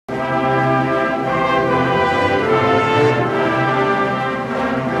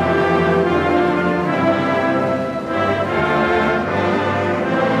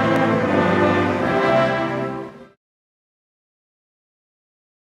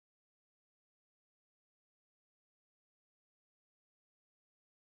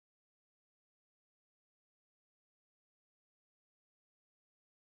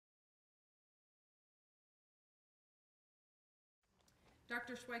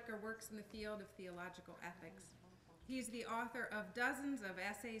Dr. Schweiker works in the field of theological ethics. He is the author of dozens of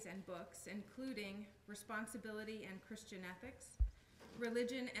essays and books, including Responsibility and Christian Ethics,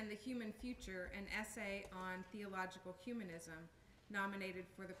 Religion and the Human Future, an essay on theological humanism, nominated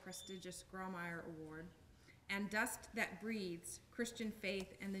for the prestigious Grawemeyer Award, and Dust That Breathes, Christian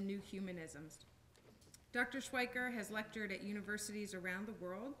Faith and the New Humanisms. Dr. Schweiker has lectured at universities around the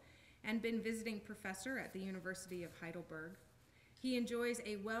world and been visiting professor at the University of Heidelberg. He enjoys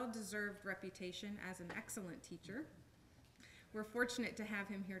a well-deserved reputation as an excellent teacher. We're fortunate to have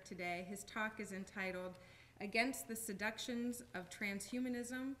him here today. His talk is entitled Against the Seductions of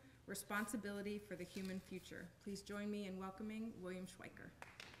Trans-humanism, Responsibility for the Human Future. Please join me in welcoming William Schweiker.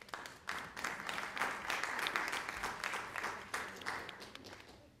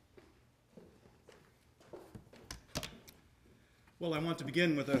 Well, I want to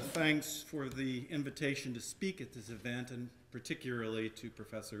begin with a thanks for the invitation to speak at this event, and particularly to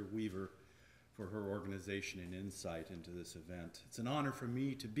Professor Weaver for her organization and insight into this event. It's an honor for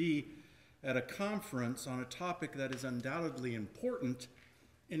me to be at a conference on a topic that is undoubtedly important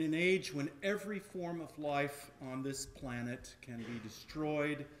in an age when every form of life on this planet can be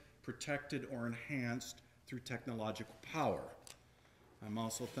destroyed, protected, or enhanced through technological power. I'm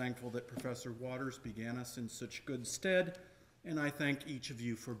also thankful that Professor Waters began us in such good stead, and I thank each of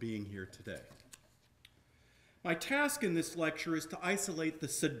you for being here today. My task in this lecture is to isolate the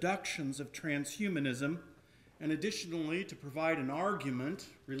seductions of transhumanism, and additionally to provide an argument,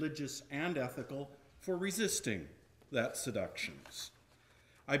 religious and ethical, for resisting that seductions.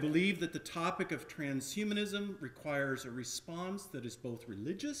 I believe that the topic of transhumanism requires a response that is both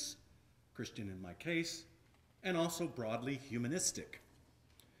religious, Christian in my case, and also broadly humanistic.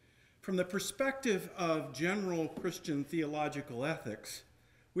 From the perspective of general Christian theological ethics,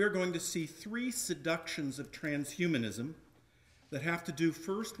 we are going to see three seductions of transhumanism that have to do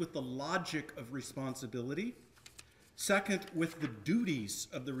first with the logic of responsibility, second with the duties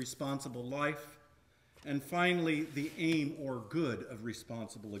of the responsible life, and finally the aim or good of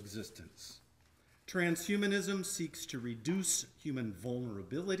responsible existence. Transhumanism seeks to reduce human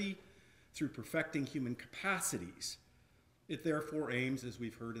vulnerability through perfecting human capacities. It therefore aims, as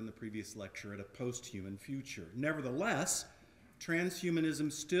we've heard in the previous lecture, at a post-human future. Nevertheless,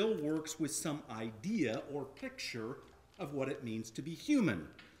 transhumanism still works with some idea or picture of what it means to be human.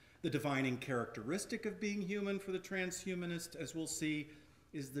 The defining characteristic of being human for the transhumanist, as we'll see,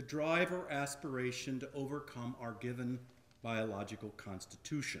 is the drive or aspiration to overcome our given biological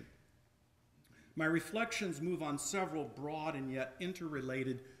constitution. My reflections move on several broad and yet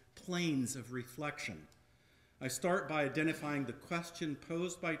interrelated planes of reflection. I start by identifying the question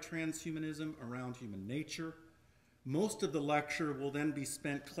posed by transhumanism around human nature. Most of the lecture will then be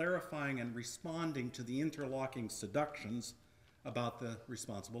spent clarifying and responding to the interlocking seductions about the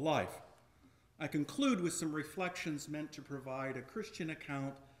responsible life. I conclude with some reflections meant to provide a Christian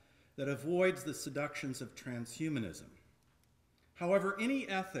account that avoids the seductions of transhumanism. However, any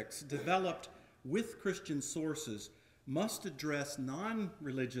ethics developed with Christian sources must address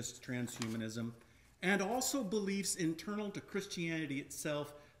non-religious transhumanism and also beliefs internal to Christianity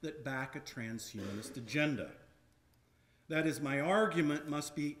itself that back a transhumanist agenda. That is, my argument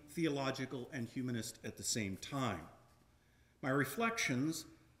must be theological and humanist at the same time. My reflections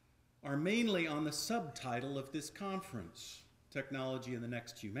are mainly on the subtitle of this conference, Technology and the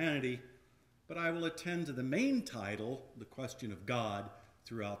Next Humanity, but I will attend to the main title, The Question of God,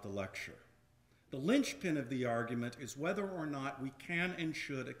 throughout the lecture. The linchpin of the argument is whether or not we can and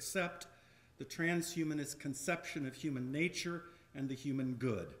should accept the transhumanist conception of human nature and the human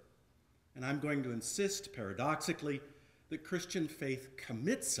good. And I'm going to insist, paradoxically, that Christian faith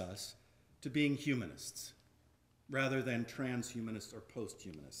commits us to being humanists rather than transhumanists or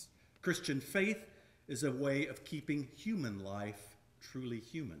post-humanists. Christian faith is a way of keeping human life truly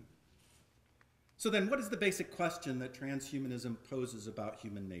human. So then, what is the basic question that transhumanism poses about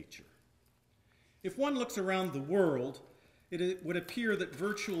human nature? If one looks around the world, it would appear that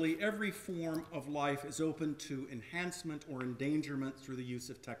virtually every form of life is open to enhancement or endangerment through the use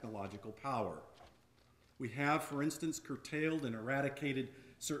of technological power. We have, for instance, curtailed and eradicated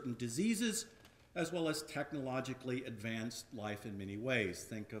certain diseases, as well as technologically advanced life in many ways.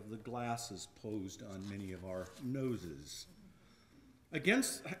 Think of the glasses posed on many of our noses.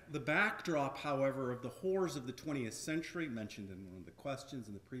 Against the backdrop, however, of the horrors of the 20th century, mentioned in one of the questions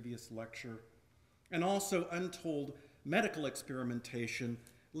in the previous lecture, and also untold medical experimentation,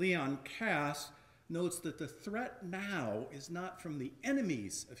 Leon Kass notes that the threat now is not from the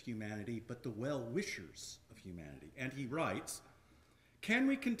enemies of humanity, but the well-wishers of humanity. And he writes, Can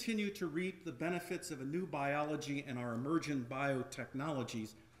we continue to reap the benefits of a new biology and our emergent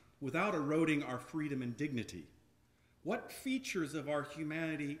biotechnologies without eroding our freedom and dignity? What features of our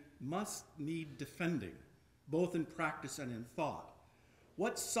humanity must need defending, both in practice and in thought?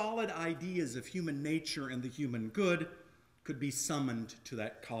 What solid ideas of human nature and the human good could be summoned to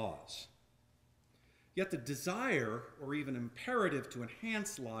that cause? Yet the desire, or even imperative, to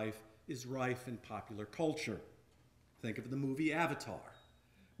enhance life is rife in popular culture. Think of the movie Avatar,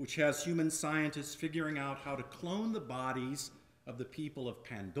 which has human scientists figuring out how to clone the bodies of the people of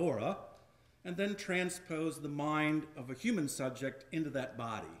Pandora and then transpose the mind of a human subject into that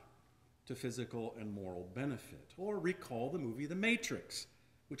body to physical and moral benefit. Or recall the movie The Matrix,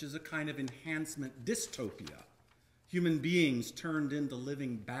 which is a kind of enhancement dystopia. Human beings turned into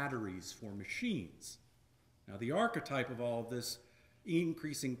living batteries for machines. Now, the archetype of all this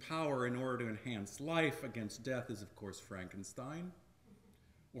increasing power in order to enhance life against death is, of course, Frankenstein,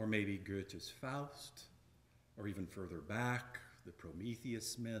 or maybe Goethe's Faust, or even further back, the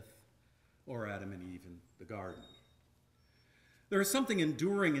Prometheus myth, or Adam and Eve in the garden. There is something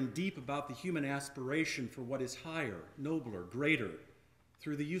enduring and deep about the human aspiration for what is higher, nobler, greater,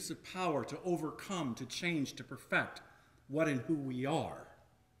 through the use of power to overcome, to change, to perfect what and who we are,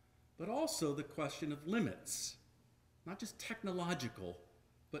 but also the question of limits, not just technological,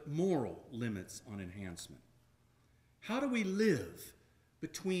 but moral limits on enhancement. How do we live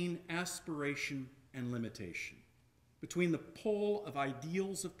between aspiration and limitation, between the pole of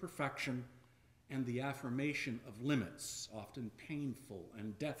ideals of perfection and the affirmation of limits, often painful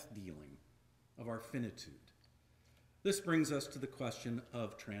and death-dealing, of our finitude? This brings us to the question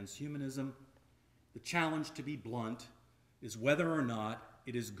of transhumanism. The challenge, to be blunt, is whether or not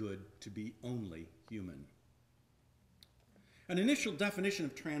it is good to be only human. An initial definition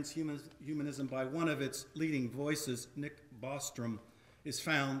of transhumanism by one of its leading voices, Nick Bostrom, is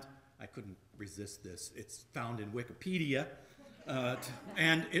found, I couldn't resist this, it's found in Wikipedia,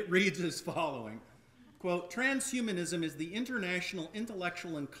 and it reads as following, quote, "Transhumanism is the international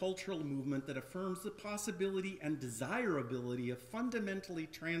intellectual and cultural movement that affirms the possibility and desirability of fundamentally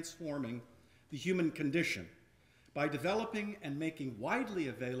transforming the human condition by developing and making widely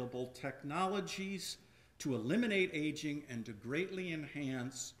available technologies to eliminate aging and to greatly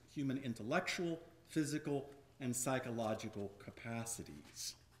enhance human intellectual, physical, and psychological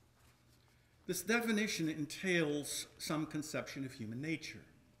capacities." This definition entails some conception of human nature.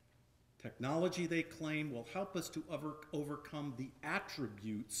 Technology, they claim, will help us to overcome the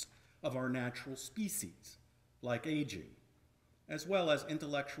attributes of our natural species, like aging, as well as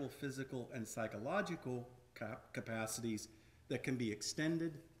intellectual, physical, and psychological capacities that can be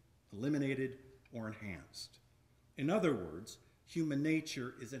extended, eliminated, or enhanced. In other words, human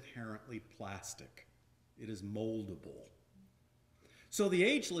nature is inherently plastic. It is moldable. So the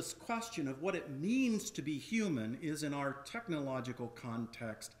ageless question of what it means to be human is, in our technological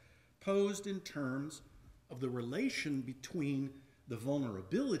context, posed in terms of the relation between the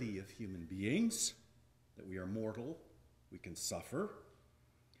vulnerability of human beings, that we are mortal, we can suffer,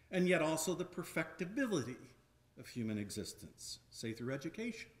 and yet also the perfectibility of human existence, say through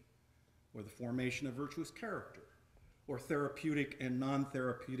education, or the formation of virtuous character, or therapeutic and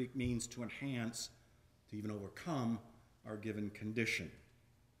non-therapeutic means to enhance, to even overcome our given condition.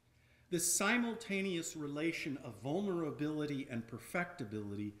 This simultaneous relation of vulnerability and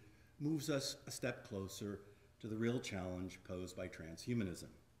perfectibility moves us a step closer to the real challenge posed by transhumanism.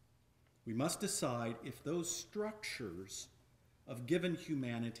 We must decide if those structures of given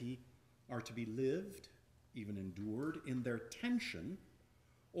humanity are to be lived, even endured, in their tension,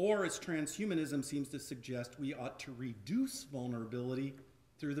 or, as transhumanism seems to suggest, we ought to reduce vulnerability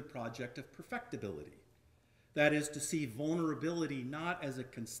through the project of perfectibility. That is, to see vulnerability not as a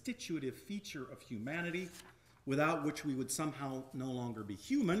constitutive feature of humanity, without which we would somehow no longer be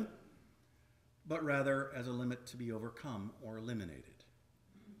human, but rather as a limit to be overcome or eliminated.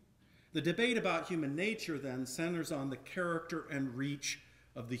 The debate about human nature, then, centers on the character and reach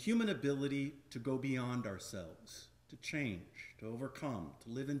of the human ability to go beyond ourselves, to change, to overcome, to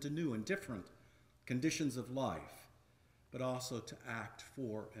live into new and different conditions of life, but also to act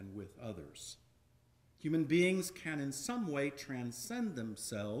for and with others. Human beings can in some way transcend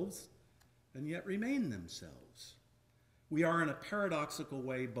themselves and yet remain themselves. We are in a paradoxical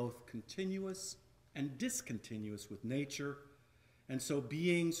way both continuous and discontinuous with nature, and so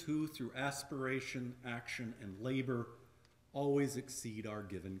beings who, through aspiration, action, and labor, always exceed our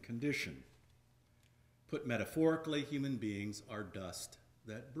given condition. Put metaphorically, human beings are dust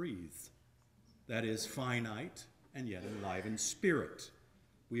that breathes. That is, finite and yet alive in spirit.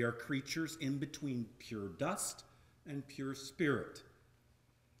 We are creatures in between pure dust and pure spirit,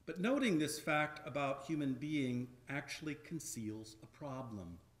 But noting this fact about human being actually conceals a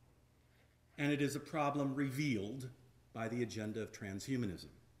problem. And it is a problem revealed by the agenda of transhumanism.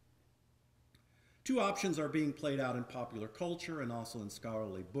 Two options are being played out in popular culture and also in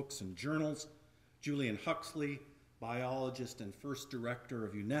scholarly books and journals. Julian Huxley, biologist and first director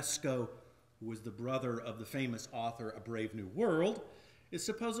of UNESCO, who was the brother of the famous author A Brave New World, is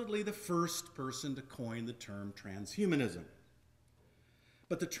supposedly the first person to coin the term transhumanism.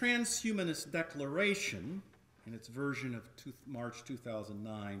 But the Transhumanist Declaration, in its version of March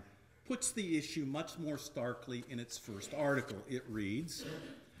 2009, puts the issue much more starkly in its first article. It reads,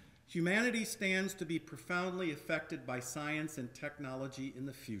 "Humanity stands to be profoundly affected by science and technology in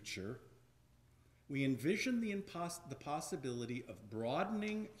the future. We envision the possibility of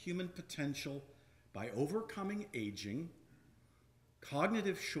broadening human potential by overcoming aging,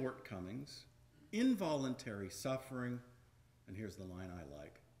 cognitive shortcomings, involuntary suffering," and here's the line I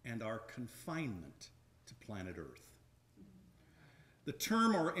like, "and our confinement to planet Earth." The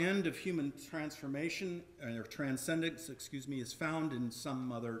term or end of human transformation, or transcendence, is found in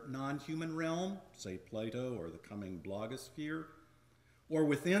some other non-human realm, say Plato or the coming blogosphere, or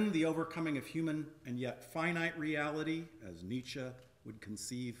within the overcoming of human and yet finite reality, as Nietzsche would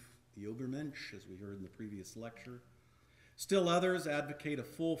conceive the Übermensch, as we heard in the previous lecture. Still others advocate a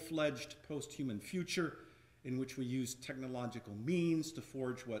full-fledged post-human future in which we use technological means to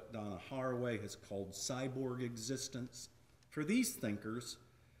forge what Donna Haraway has called cyborg existence. For these thinkers,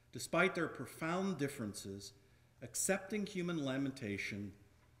 despite their profound differences, accepting human lamentation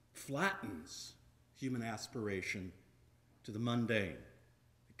flattens human aspiration to the mundane.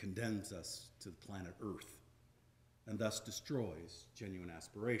 It condemns us to the planet Earth and thus destroys genuine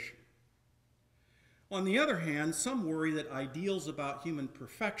aspiration. On the other hand, some worry that ideals about human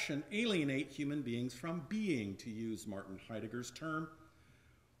perfection alienate human beings from being, to use Martin Heidegger's term,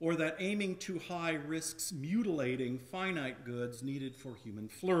 or that aiming too high risks mutilating finite goods needed for human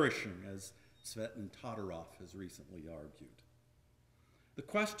flourishing, as Svetlana Todorov has recently argued. The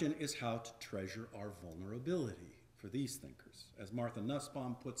question is how to treasure our vulnerability for these thinkers. As Martha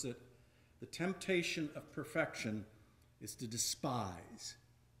Nussbaum puts it, the temptation of perfection is to despise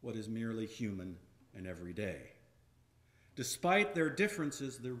what is merely human and everyday. Despite their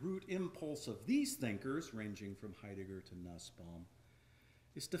differences, the root impulse of these thinkers, ranging from Heidegger to Nussbaum,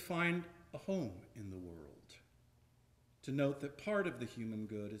 is to find a home in the world, to note that part of the human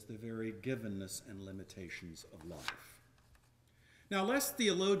good is the very givenness and limitations of life. Now, lest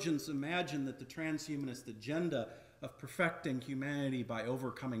theologians imagine that the transhumanist agenda of perfecting humanity by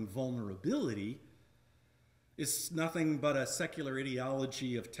overcoming vulnerability is nothing but a secular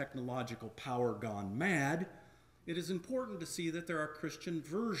ideology of technological power gone mad, it is important to see that there are Christian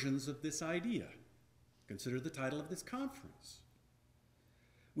versions of this idea. Consider the title of this conference.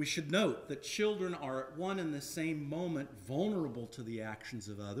 We should note that children are at one and the same moment vulnerable to the actions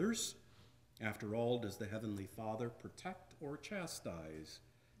of others. After all, does the Heavenly Father protect or chastise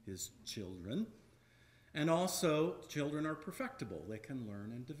his children? And also, children are perfectible. They can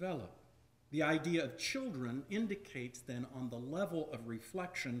learn and develop. The idea of children indicates then on the level of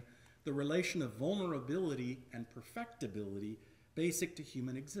reflection the relation of vulnerability and perfectibility basic to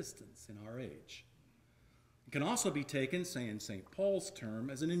human existence in our age. It can also be taken, say in St. Paul's term,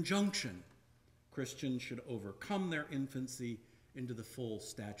 as an injunction. Christians should overcome their infancy into the full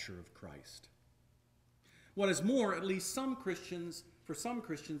stature of Christ. What is more, at least for some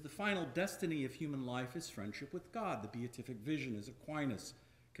Christians, the final destiny of human life is friendship with God. The beatific vision, as Aquinas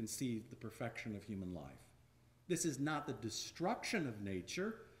conceived the perfection of human life. This is not the destruction of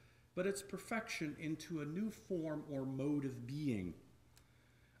nature, but its perfection into a new form or mode of being.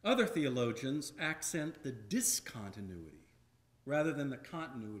 Other theologians accent the discontinuity rather than the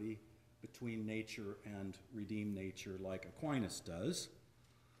continuity between nature and redeemed nature like Aquinas does.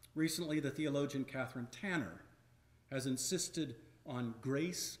 Recently, the theologian Catherine Tanner has insisted on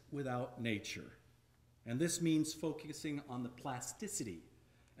grace without nature, and this means focusing on the plasticity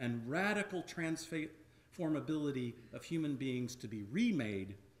and radical transformability of human beings to be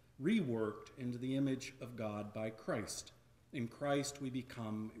remade, reworked into the image of God by Christ. In Christ we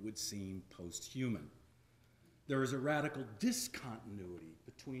become, it would seem, post-human. There is a radical discontinuity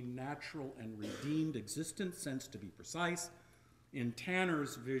between natural and redeemed existence, sensed to be precise. In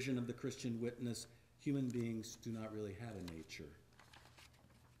Tanner's vision of the Christian witness, human beings do not really have a nature.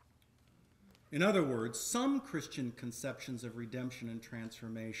 In other words, some Christian conceptions of redemption and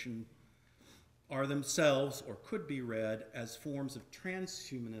transformation are themselves, or could be read, as forms of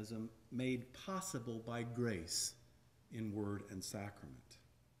transhumanism made possible by grace in word and sacrament.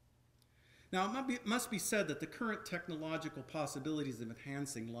 Now, it must be said that the current technological possibilities of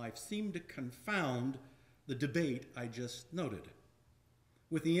enhancing life seem to confound the debate I just noted.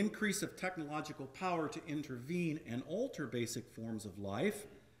 With the increase of technological power to intervene and alter basic forms of life,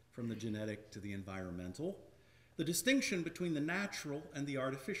 from the genetic to the environmental, the distinction between the natural and the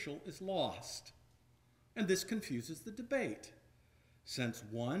artificial is lost. And this confuses the debate, since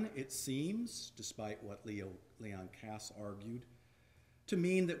one, it seems, despite what Leon Kass argued, to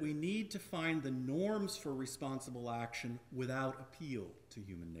mean that we need to find the norms for responsible action without appeal to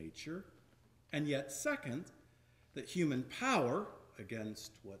human nature, and yet second, that human power,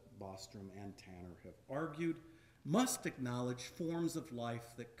 against what Bostrom and Tanner have argued, must acknowledge forms of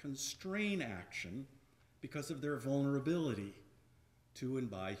life that constrain action because of their vulnerability to and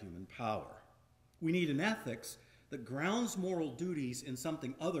by human power. We need an ethics that grounds moral duties in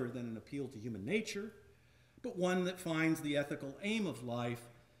something other than an appeal to human nature, but one that finds the ethical aim of life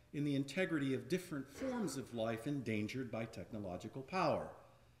in the integrity of different forms of life endangered by technological power.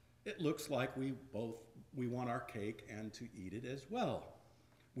 It looks like we want our cake and to eat it as well.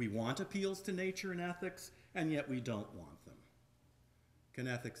 We want appeals to nature and ethics, and yet we don't want them. Can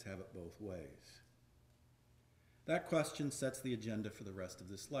ethics have it both ways? That question sets the agenda for the rest of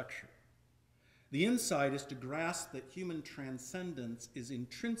this lecture. The insight is to grasp that human transcendence is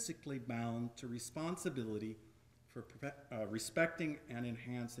intrinsically bound to responsibility for respecting and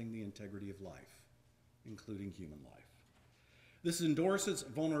enhancing the integrity of life, including human life. This endorses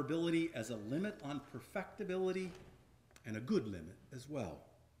vulnerability as a limit on perfectibility and a good limit as well.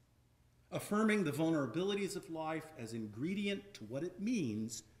 Affirming the vulnerabilities of life as ingredient to what it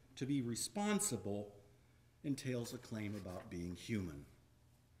means to be responsible entails a claim about being human.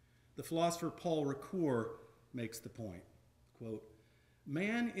 The philosopher Paul Ricoeur makes the point, quote,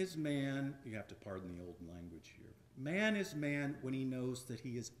 "Man is man," you have to pardon the old language here, "man is man when he knows that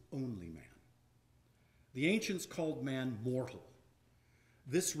he is only man. The ancients called man mortal.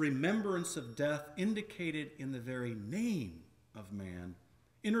 This remembrance of death indicated in the very name of man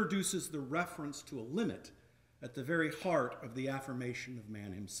introduces the reference to a limit at the very heart of the affirmation of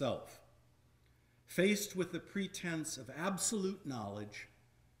man himself. Faced with the pretense of absolute knowledge,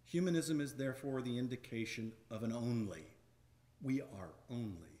 humanism is therefore the indication of an only. We are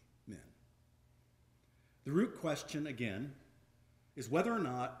only men." The root question, again, is whether or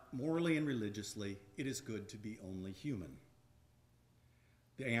not, morally and religiously, it is good to be only human.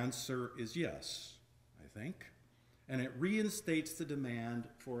 The answer is yes, I think, and it reinstates the demand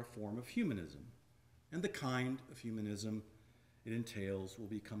for a form of humanism, and the kind of humanism it entails will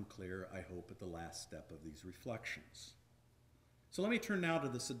become clear, I hope, at the last step of these reflections. So let me turn now to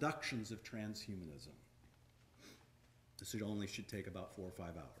the seductions of transhumanism. This should take about 4 or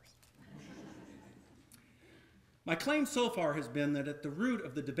 5 hours. My claim so far has been that at the root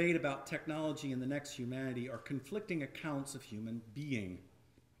of the debate about technology and the next humanity are conflicting accounts of human being.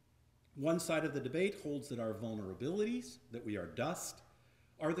 One side of the debate holds that our vulnerabilities, that we are dust,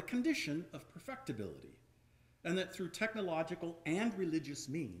 are the condition of perfectibility, and that through technological and religious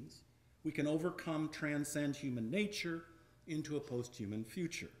means, we can overcome, transcend human nature into a post-human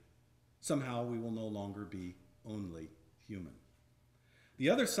future. Somehow we will no longer be only human. The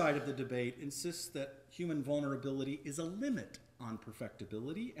other side of the debate insists that human vulnerability is a limit on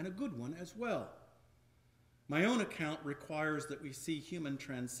perfectibility, and a good one as well. My own account requires that we see human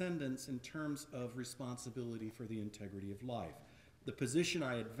transcendence in terms of responsibility for the integrity of life. The position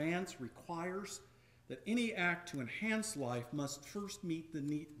I advance requires that any act to enhance life must first meet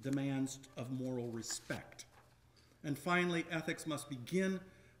the demands of moral respect. And finally, ethics must begin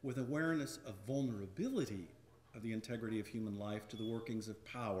with awareness of vulnerability of the integrity of human life to the workings of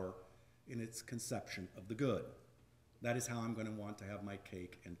power in its conception of the good. That is how I'm going to want to have my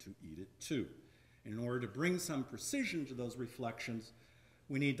cake and to eat it too. In order to bring some precision to those reflections,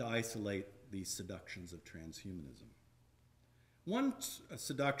 we need to isolate these seductions of transhumanism. One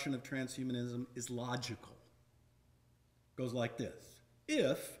seduction of transhumanism is logical. It goes like this.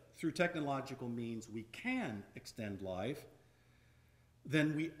 If, through technological means, we can extend life,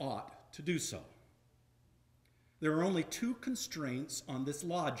 then we ought to do so. There are only two constraints on this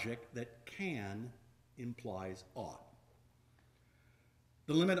logic that can implies ought.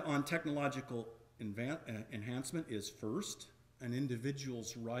 The limit on technological enhancement is, first, an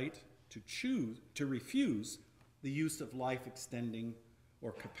individual's right to refuse the use of life-extending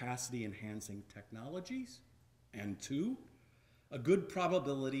or capacity-enhancing technologies, and two, a good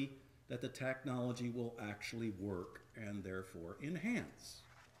probability that the technology will actually work and therefore enhance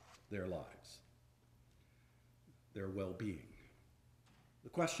their lives, their well-being. The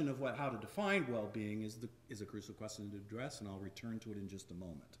question of how to define well-being is a crucial question to address, and I'll return to it in just a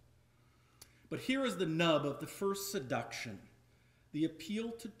moment. But here is the nub of the first seduction. The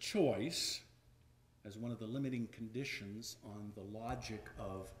appeal to choice as one of the limiting conditions on the logic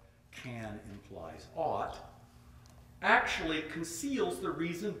of can implies ought actually conceals the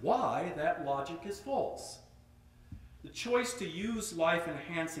reason why that logic is false. The choice to use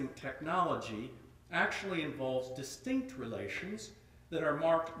life-enhancing technology actually involves distinct relations that are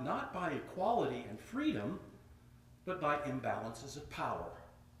marked not by equality and freedom, but by imbalances of power.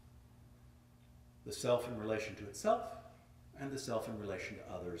 The self in relation to itself, and the self in relation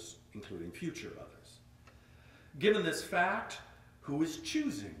to others, including future others. Given this fact, who is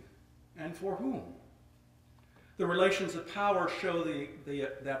choosing and for whom? The relations of power show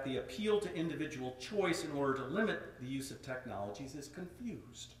that the appeal to individual choice in order to limit the use of technologies is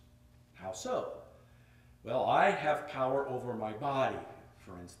confused. How so? Well, I have power over my body,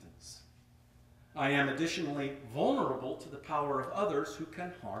 for instance. I am additionally vulnerable to the power of others who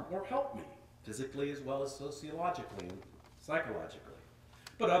can harm or help me, physically as well as sociologically and psychologically.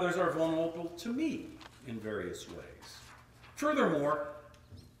 But others are vulnerable to me in various ways. Furthermore,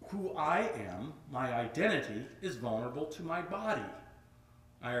 who I am, my identity, is vulnerable to my body.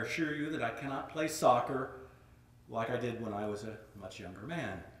 I assure you that I cannot play soccer like I did when I was a much younger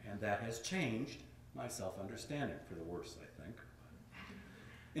man, and that has changed my self-understanding for the worse, I think.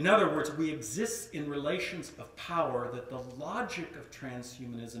 In other words, we exist in relations of power that the logic of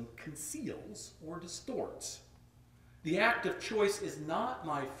transhumanism conceals or distorts. The act of choice is not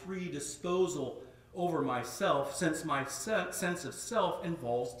my free disposal over myself, since my sense of self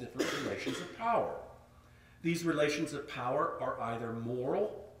involves different relations of power. These relations of power are either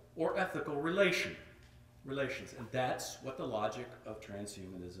moral or ethical relations, and that's what the logic of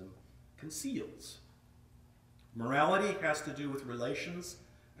transhumanism conceals. Morality has to do with relations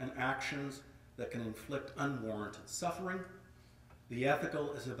and actions that can inflict unwarranted suffering. The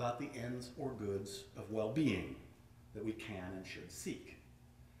ethical is about the ends or goods of well-being that we can and should seek.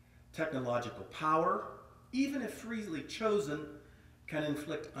 Technological power, even if freely chosen, can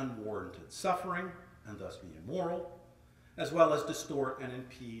inflict unwarranted suffering and thus be immoral, as well as distort and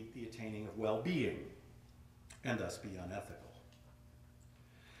impede the attaining of well-being and thus be unethical.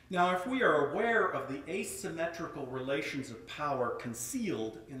 Now, if we are aware of the asymmetrical relations of power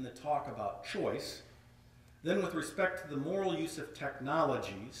concealed in the talk about choice, then with respect to the moral use of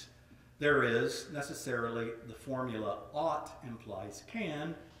technologies, there is necessarily the formula ought implies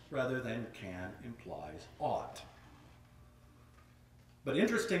can, rather than can implies ought. But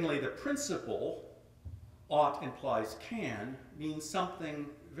interestingly, the principle ought implies can means something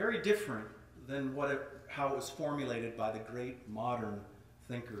very different than how it was formulated by the great modern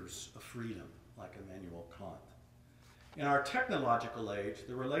thinkers of freedom, like Immanuel Kant. In our technological age,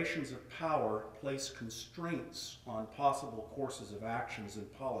 the relations of power place constraints on possible courses of actions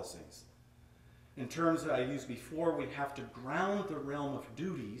and policies. In terms that I used before, we have to ground the realm of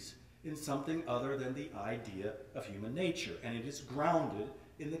duties in something other than the idea of human nature, and it is grounded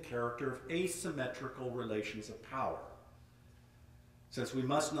in the character of asymmetrical relations of power, since we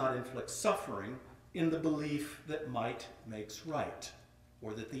must not inflict suffering in the belief that might makes right,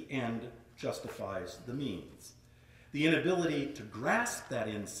 or that the end justifies the means. The inability to grasp that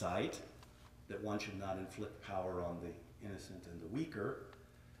insight, that one should not inflict power on the innocent and the weaker,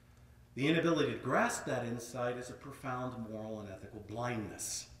 the inability to grasp that insight is a profound moral and ethical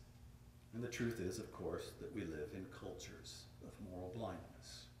blindness. And the truth is, of course, that we live in cultures of moral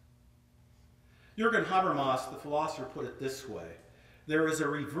blindness. Jürgen Habermas, the philosopher, put it this way: there is a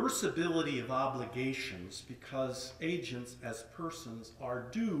reversibility of obligations because agents as persons are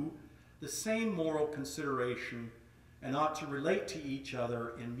due the same moral consideration and ought to relate to each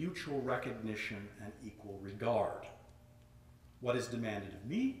other in mutual recognition and equal regard. What is demanded of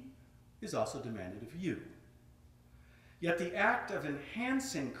me is also demanded of you. Yet the act of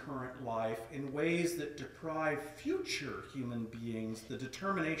enhancing current life in ways that deprive future human beings the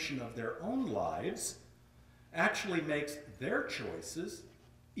determination of their own lives actually makes their choices,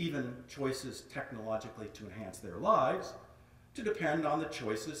 even choices technologically to enhance their lives, to depend on the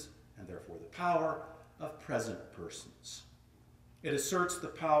choices, and therefore the power, of present persons. It asserts the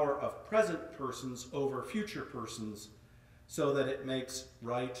power of present persons over future persons so that it makes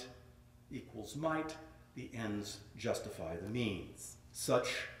right equals might, the ends justify the means. Such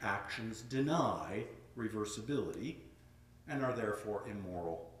actions deny reversibility and are therefore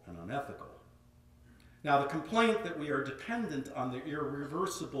immoral and unethical. Now, the complaint that we are dependent on the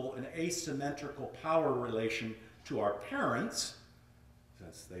irreversible and asymmetrical power relation to our parents,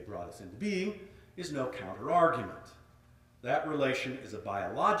 since they brought us into being, is no counter-argument. That relation is a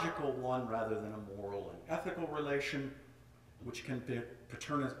biological one rather than a moral and ethical relation, which can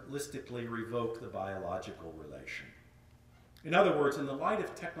paternalistically revoke the biological relation. In other words, in the light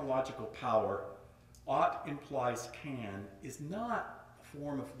of technological power, ought implies can is not a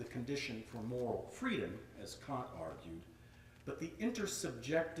form of the condition for moral freedom, as Kant argued, but the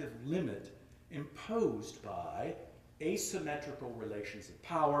intersubjective limit imposed by asymmetrical relations of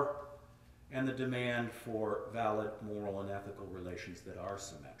power and the demand for valid moral and ethical relations that are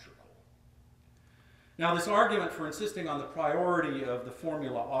symmetrical. Now, this argument for insisting on the priority of the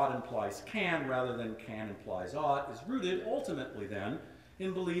formula ought implies can rather than can implies ought is rooted ultimately then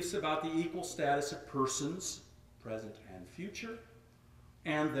in beliefs about the equal status of persons, present and future,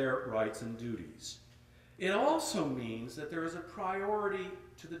 and their rights and duties. It also means that there is a priority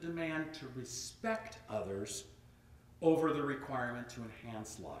to the demand to respect others over the requirement to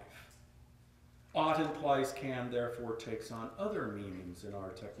enhance life. Ought implies can, therefore, takes on other meanings in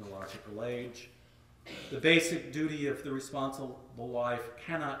our technological age. The basic duty of the responsible life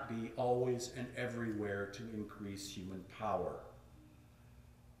cannot be always and everywhere to increase human power.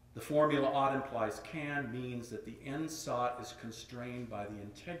 The formula ought implies can means that the end sought is constrained by the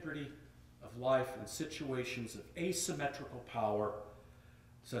integrity of life in situations of asymmetrical power,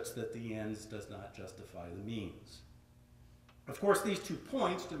 such that the ends does not justify the means. Of course, these 2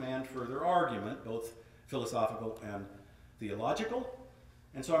 points demand further argument, both philosophical and theological,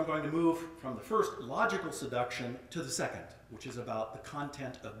 and so I'm going to move from the first logical seduction to the second, which is about the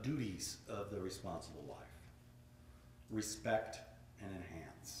content of duties of the responsible life. Respect and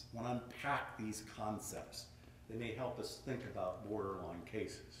enhance. I want to unpack these concepts. They may help us think about borderline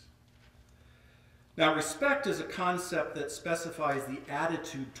cases. Now, respect is a concept that specifies the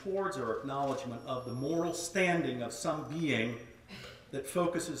attitude towards or acknowledgement of the moral standing of some being that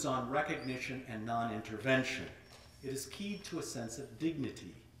focuses on recognition and non-intervention. It is keyed to a sense of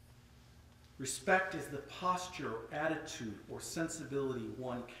dignity. Respect is the posture or attitude or sensibility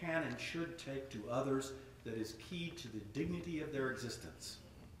one can and should take to others that is keyed to the dignity of their existence.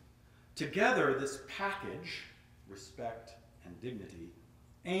 Together, this package, respect and dignity,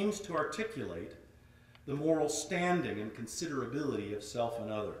 aims to articulate the moral standing and considerability of self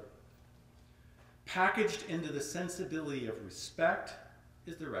and other. Packaged into the sensibility of respect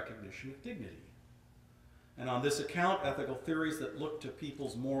is the recognition of dignity. And on this account, ethical theories that look to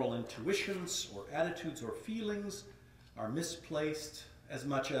people's moral intuitions or attitudes or feelings are misplaced as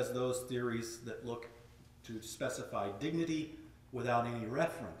much as those theories that look to specify dignity without any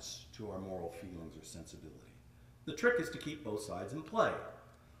reference to our moral feelings or sensibility. The trick is to keep both sides in play.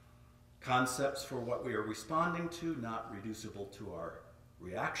 Concepts for what we are responding to, not reducible to our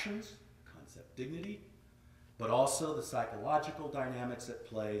reactions, concept dignity, but also the psychological dynamics at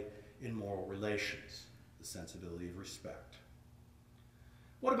play in moral relations, the sensibility of respect.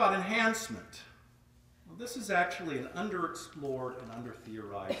 What about enhancement? Well, this is actually an underexplored and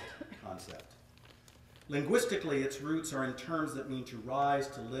under-theorized concept. Linguistically, its roots are in terms that mean to rise,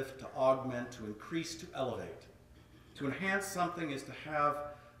 to lift, to augment, to increase, to elevate. To enhance something is to have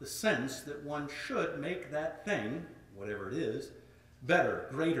the sense that one should make that thing, whatever it is, better,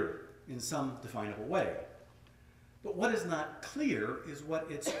 greater, in some definable way. But what is not clear is what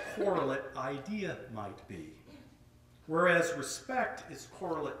its correlate idea might be. Whereas respect is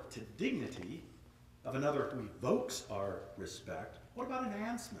correlate to dignity of another who evokes our respect, what about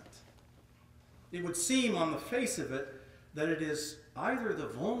enhancement? It would seem on the face of it that it is either the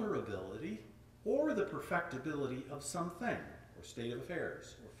vulnerability or the perfectibility of something, or state of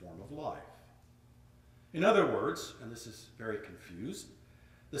affairs, or form of life. In other words, and this is very confused,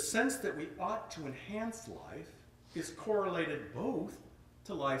 the sense that we ought to enhance life is correlated both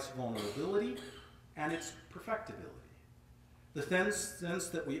to life's vulnerability and its perfectibility. The sense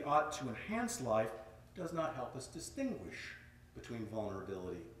that we ought to enhance life does not help us distinguish between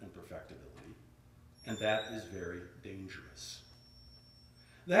vulnerability and perfectibility, and that is very dangerous.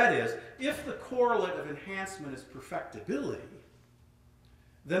 That is, if the correlate of enhancement is perfectibility,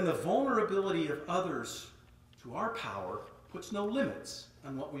 then the vulnerability of others to our power puts no limits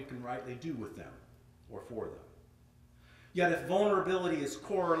on what we can rightly do with them or for them. Yet if vulnerability is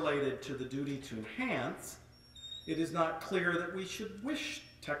correlated to the duty to enhance, it is not clear that we should wish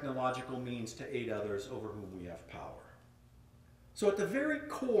technological means to aid others over whom we have power. So at the very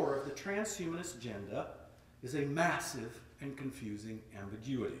core of the transhumanist agenda is a massive and confusing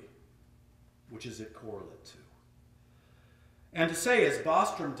ambiguity. Which is it correlate to? And to say, as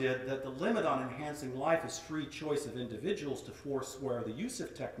Bostrom did, that the limit on enhancing life is free choice of individuals to forswear the use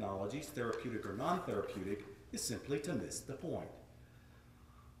of technologies, therapeutic or non-therapeutic, is simply to miss the point.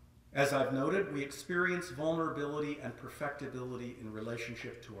 As I've noted, we experience vulnerability and perfectibility in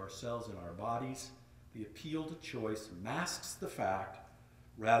relationship to ourselves and our bodies, the appeal to choice masks the fact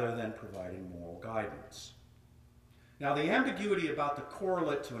rather than providing moral guidance. Now, the ambiguity about the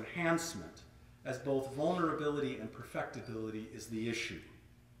correlate to enhancement as both vulnerability and perfectibility is the issue.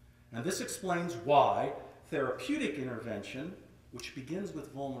 And this explains why therapeutic intervention, which begins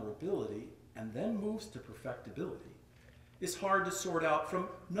with vulnerability and then moves to perfectibility, is hard to sort out from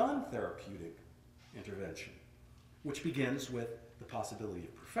non-therapeutic intervention, which begins with the possibility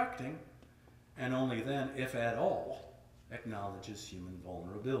of perfecting and only then, if at all, acknowledges human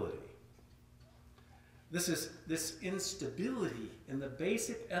vulnerability. This instability in the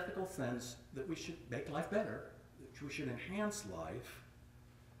basic ethical sense that we should make life better, that we should enhance life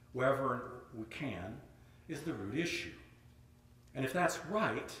wherever we can, is the root issue. And if that's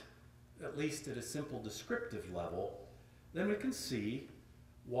right, at least at a simple descriptive level, then we can see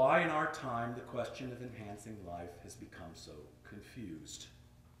why in our time the question of enhancing life has become so confused.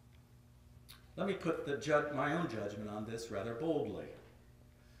 Let me put my own judgment on this rather boldly.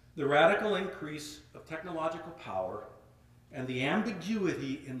 The radical increase of technological power and the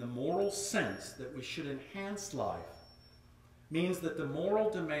ambiguity in the moral sense that we should enhance life means that the moral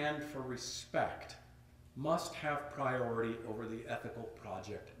demand for respect must have priority over the ethical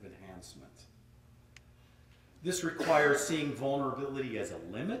project of enhancement. This requires seeing vulnerability as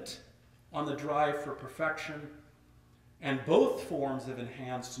a limit on the drive for perfection and both forms of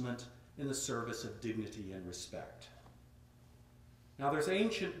enhancement in the service of dignity and respect. Now, there's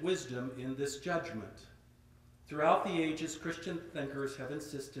ancient wisdom in this judgment. Throughout the ages, Christian thinkers have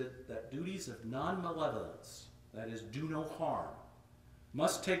insisted that duties of non-malevolence, that is, do no harm,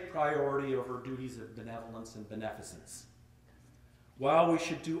 must take priority over duties of benevolence and beneficence. While we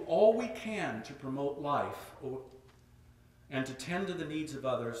should do all we can to promote life and to tend to the needs of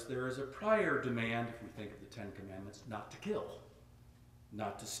others, there is a prior demand, if we think of the Ten Commandments, not to kill,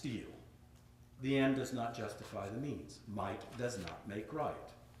 not to steal. The end does not justify the means. Might does not make right.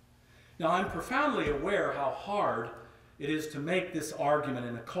 Now, I'm profoundly aware how hard it is to make this argument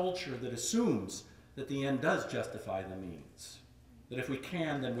in a culture that assumes that the end does justify the means, that if we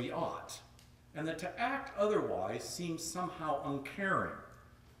can, then we ought, and that to act otherwise seems somehow uncaring,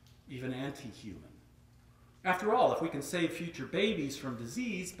 even anti-human. After all, if we can save future babies from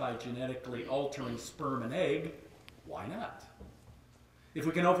disease by genetically altering sperm and egg, why not? If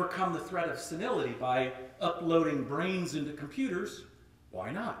we can overcome the threat of senility by uploading brains into computers,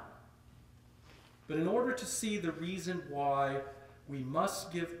 why not? But in order to see the reason why we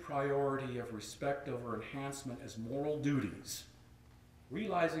must give priority of respect over enhancement as moral duties,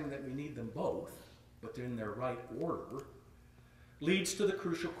 realizing that we need them both, but in their right order, leads to the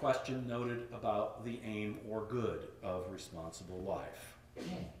crucial question noted about the aim or good of responsible life.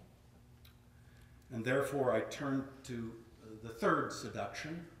 And therefore, I turn to the third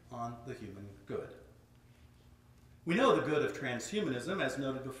seduction on the human good. We know the good of transhumanism, as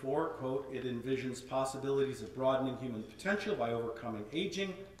noted before, quote, it envisions possibilities of broadening human potential by overcoming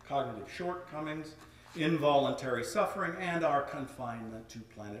aging, cognitive shortcomings, involuntary suffering, and our confinement to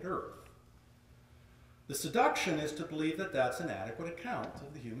planet Earth. The seduction is to believe that that's an adequate account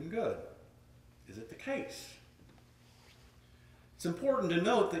of the human good. Is it the case? It's important to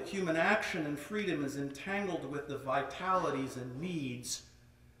note that human action and freedom is entangled with the vitalities and needs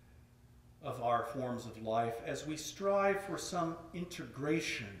of our forms of life as we strive for some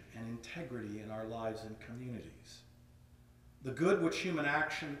integration and integrity in our lives and communities. The good which human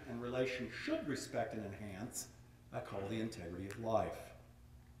action and relation should respect and enhance, I call the integrity of life.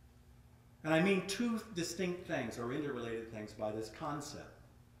 And I mean two distinct things, or interrelated things, by this concept.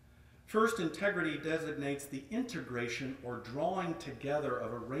 First, integrity designates the integration or drawing together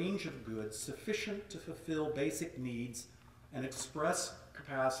of a range of goods sufficient to fulfill basic needs and express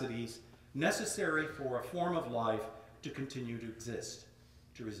capacities necessary for a form of life to continue to exist,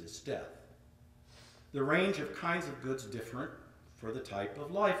 to resist death. The range of kinds of goods different for the type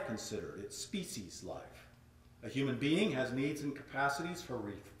of life considered. It's species life. A human being has needs and capacities for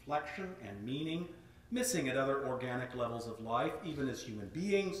reflection and meaning, missing at other organic levels of life, even as human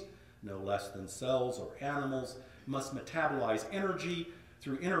beings, no less than cells or animals, must metabolize energy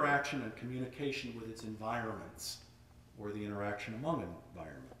through interaction and communication with its environments, or the interaction among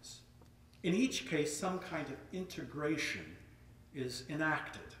environments. In each case, some kind of integration is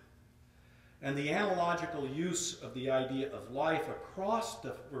enacted. And the analogical use of the idea of life across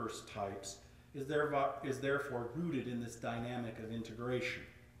diverse types is therefore rooted in this dynamic of integration.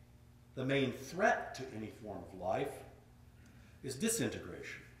 The main threat to any form of life is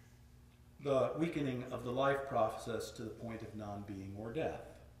disintegration, the weakening of the life process to the point of non-being or death.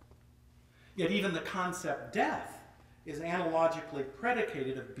 Yet even the concept death is analogically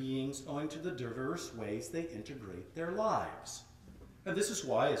predicated of beings owing to the diverse ways they integrate their lives. And this is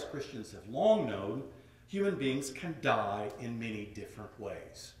why, as Christians have long known, human beings can die in many different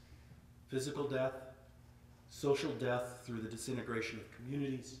ways. Physical death, social death through the disintegration of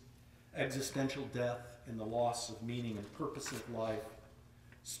communities, existential death in the loss of meaning and purpose of life,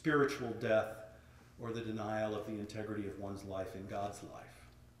 spiritual death, or the denial of the integrity of one's life in God's life.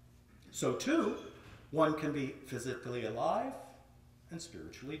 So too, one can be physically alive and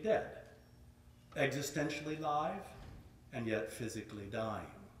spiritually dead, existentially alive and yet physically dying.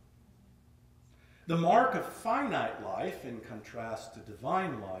 The mark of finite life, in contrast to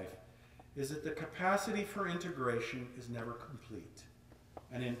divine life, is that the capacity for integration is never complete.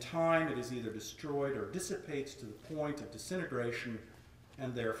 And in time, it is either destroyed or dissipates to the point of disintegration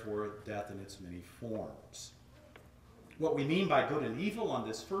and therefore death in its many forms. What we mean by good and evil on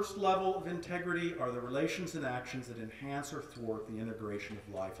this first level of integrity are the relations and actions that enhance or thwart the integration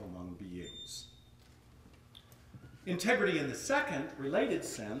of life among beings. Integrity in the second, related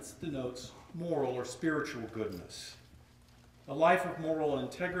sense, denotes moral or spiritual goodness. A life of moral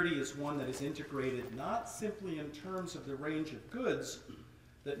integrity is one that is integrated not simply in terms of the range of goods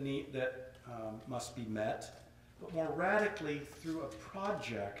that must be met, but more radically through a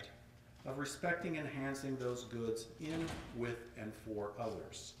project of respecting and enhancing those goods in, with, and for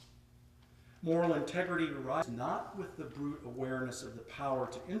others. Moral integrity arises not with the brute awareness of the power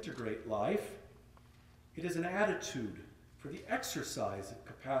to integrate life. It is an attitude for the exercise of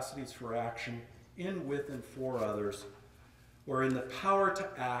capacities for action in, with, and for others, wherein the power to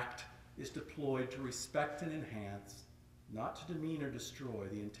act is deployed to respect and enhance, not to demean or destroy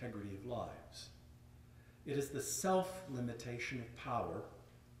the integrity of lives. It is the self-limitation of power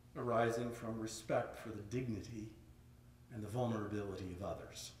arising from respect for the dignity and the vulnerability of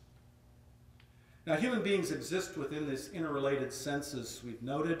others. Now, human beings exist within this interrelated senses we've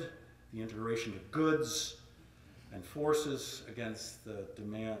noted, the integration of goods and forces against the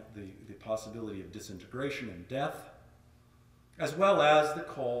possibility of disintegration and death, as well as the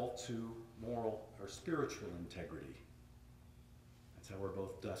call to moral or spiritual integrity. That's how we're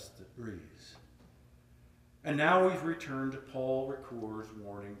both dust that breathes. And now we've returned to Paul Ricoeur's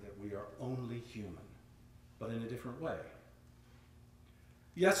warning that we are only human, but in a different way.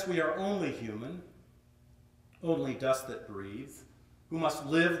 Yes, we are only human, only dust that breathes, who must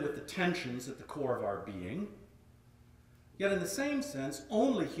live with the tensions at the core of our being. Yet in the same sense,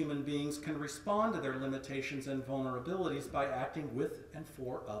 only human beings can respond to their limitations and vulnerabilities by acting with and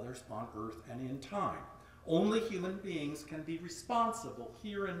for others on earth and in time. Only human beings can be responsible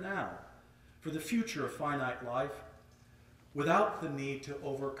here and now for the future of finite life without the need to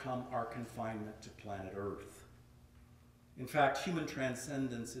overcome our confinement to planet Earth. In fact, human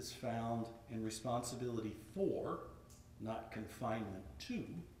transcendence is found in responsibility for, not confinement to,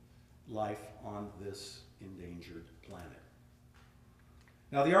 life on this endangered planet.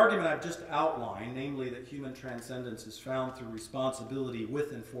 Now, the argument I've just outlined, namely that human transcendence is found through responsibility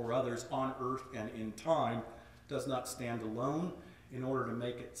with and for others on earth and in time, does not stand alone. In order to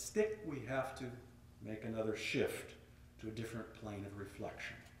make it stick, we have to make another shift to a different plane of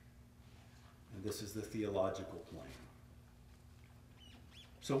reflection. And this is the theological plane.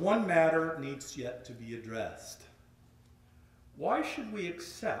 So one matter needs yet to be addressed. Why should we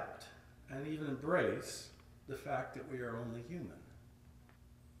accept and even embrace the fact that we are only human?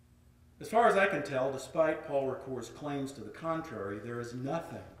 As far as I can tell, despite Paul Ricoeur's claims to the contrary, there is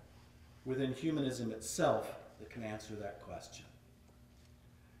nothing within humanism itself that can answer that question.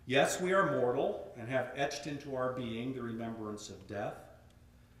 Yes, we are mortal and have etched into our being the remembrance of death.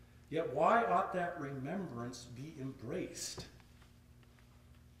 Yet why ought that remembrance be embraced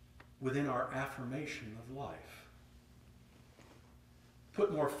within our affirmation of life?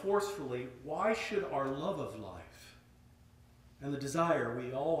 Put more forcefully, why should our love of life and the desire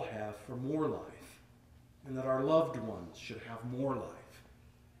we all have for more life, and that our loved ones should have more life,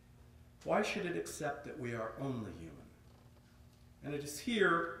 why should it accept that we are only human? And it is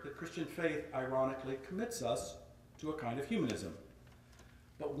here that Christian faith, ironically, commits us to a kind of humanism,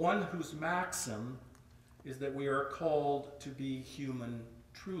 but one whose maxim is that we are called to be human,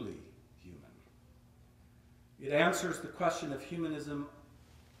 truly human. It answers the question of humanism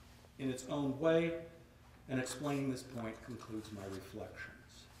in its own way, and explaining this point concludes my reflections.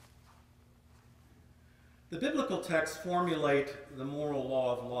 The biblical texts formulate the moral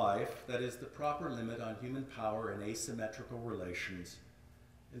law of life, that is, the proper limit on human power and asymmetrical relations,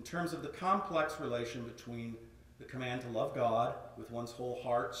 in terms of the complex relation between the command to love God with one's whole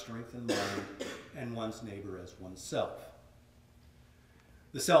heart, strength, and mind, and one's neighbor as oneself.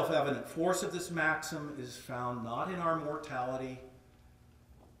 The self-evident force of this maxim is found not in our mortality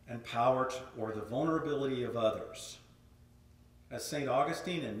and power or the vulnerability of others. As St.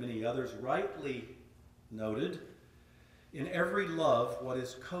 Augustine and many others rightly noted, in every love, what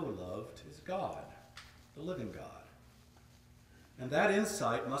is co-loved is God, the living God. And that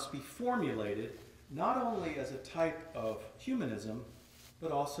insight must be formulated not only as a type of humanism,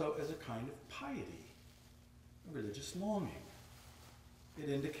 but also as a kind of piety, a religious longing. It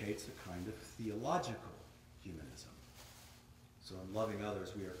indicates a kind of theological humanism. So in loving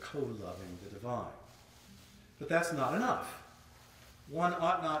others, we are co-loving the divine. But that's not enough. One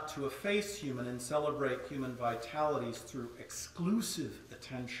ought not to efface human and celebrate human vitalities through exclusive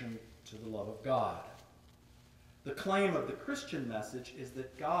attention to the love of God. The claim of the Christian message is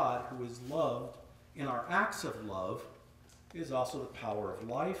that God, who is loved in our acts of love, is also the power of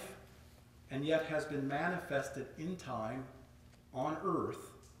life, and yet has been manifested in time on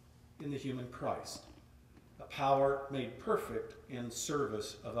earth in the human Christ, a power made perfect in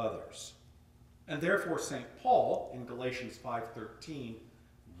service of others. And therefore St. Paul, in Galatians 5:13,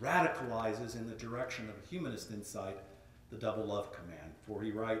 radicalizes in the direction of a humanist insight the double love command. For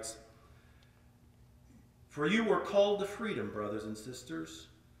he writes, "For you were called to freedom, brothers and sisters.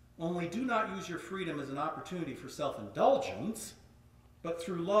 Only do not use your freedom as an opportunity for self-indulgence, but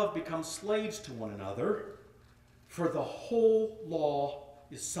through love become slaves to one another. For the whole law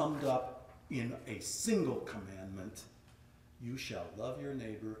is summed up in a single commandment: you shall love your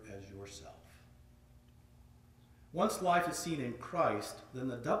neighbor as yourself." Once life is seen in Christ, then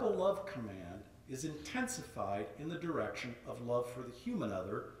the double love command is intensified in the direction of love for the human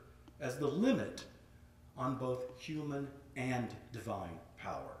other as the limit on both human and divine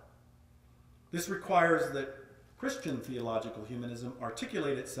power. This requires that Christian theological humanism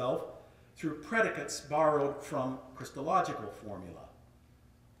articulate itself through predicates borrowed from Christological formula.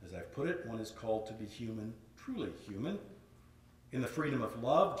 As I've put it, one is called to be human, truly human, in the freedom of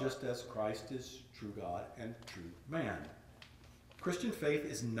love, just as Christ is true God and true man. Christian faith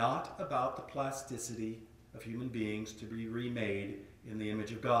is not about the plasticity of human beings to be remade in the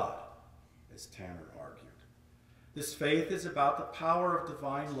image of God, as Tanner argued. This faith is about the power of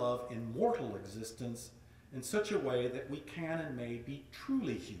divine love in mortal existence in such a way that we can and may be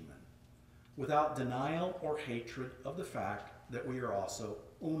truly human, without denial or hatred of the fact that we are also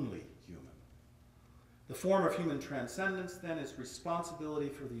only human. The form of human transcendence, then, is responsibility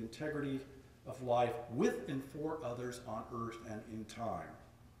for the integrity of life with and for others on earth and in time.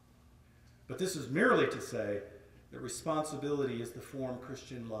 But this is merely to say that responsibility is the form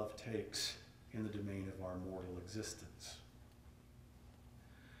Christian love takes in the domain of our mortal existence.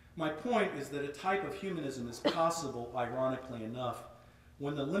 My point is that a type of humanism is possible, ironically enough,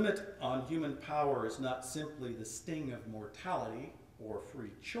 when the limit on human power is not simply the sting of mortality or free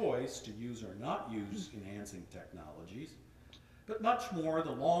choice to use or not use enhancing technologies, but much more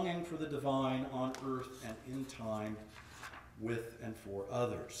the longing for the divine on earth and in time with and for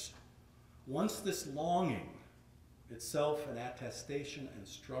others. Once this longing, itself an attestation and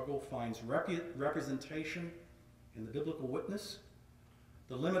struggle, finds representation in the biblical witness,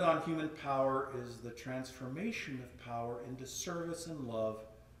 the limit on human power is the transformation of power into service and love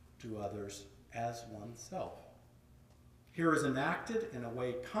to others as oneself. Here is enacted, in a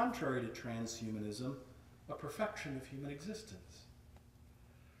way contrary to transhumanism, a perfection of human existence.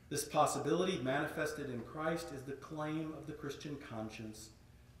 This possibility, manifested in Christ, is the claim of the Christian conscience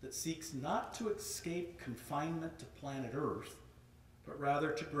that seeks not to escape confinement to planet Earth, but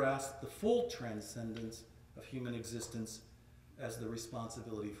rather to grasp the full transcendence of human existence as the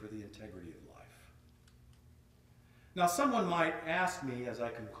responsibility for the integrity of life. Now, someone might ask me as I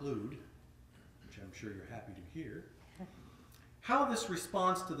conclude, which I'm sure you're happy to hear, how this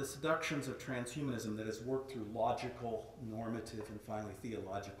response to the seductions of transhumanism that has worked through logical, normative, and finally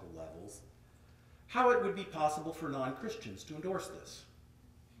theological levels, how it would be possible for non-Christians to endorse this.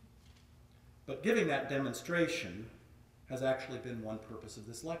 But giving that demonstration has actually been one purpose of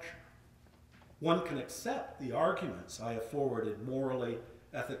this lecture. One can accept the arguments I have forwarded morally,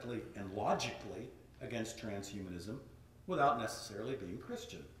 ethically, and logically against transhumanism without necessarily being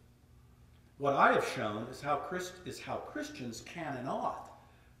Christian. What I have shown is how Christians can and ought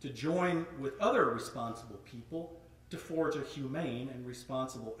to join with other responsible people to forge a humane and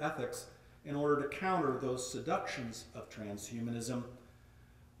responsible ethics in order to counter those seductions of transhumanism,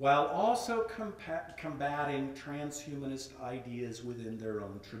 while also combating transhumanist ideas within their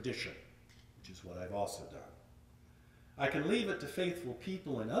own tradition, which is what I've also done. I can leave it to faithful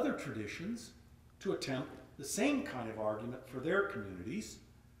people in other traditions to attempt the same kind of argument for their communities,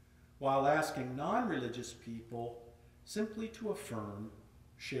 while asking non-religious people simply to affirm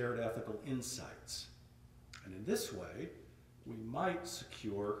shared ethical insights. And in this way, we might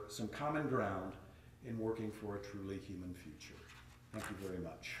secure some common ground in working for a truly human future. Thank you very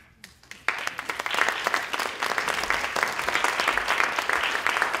much.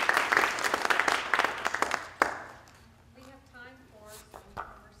 We have time for some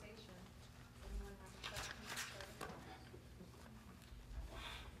conversation. Anyone have a question to start?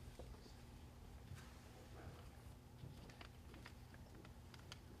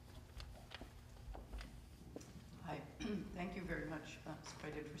 Hi, thank you very much. It's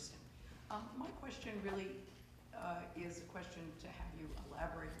quite interesting. My question really is a question to have you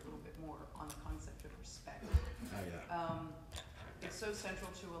elaborate a little bit more on the concept of respect. Oh, yeah. It's so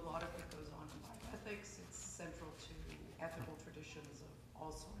central to a lot of what goes on in bioethics. It's central to ethical traditions of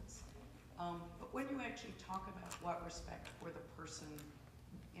all sorts. But when you actually talk about what respect for the person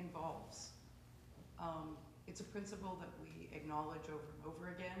involves, it's a principle that we acknowledge over and over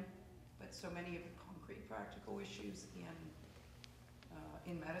again, but so many of the concrete practical issues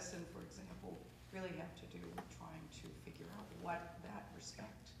in medicine, for example, really have to do with trying to figure out what that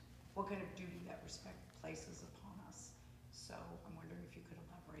respect, what kind of duty that respect places upon us. So I'm wondering if you could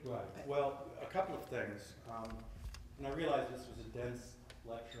elaborate a little bit. Well, a couple of things. And I realized this was a dense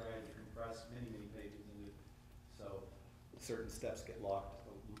lecture. I had to compress many, many pages into it, so certain steps get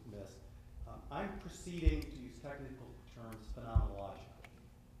missed. I'm proceeding, to use technical terms, phenomenologically.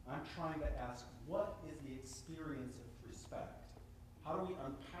 I'm trying to ask, what is the experience of respect? How do we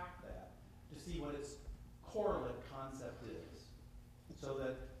unpack that to see what its correlate concept is, so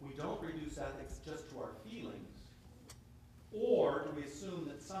that we don't reduce ethics just to our feelings, or do we assume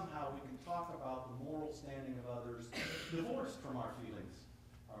that somehow we can talk about the moral standing of others divorced from our feelings,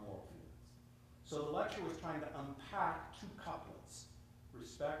 our moral feelings? So the lecture was trying to unpack two couplets,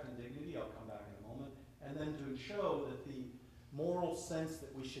 respect and dignity, I'll come back in a moment, and then to show that the moral sense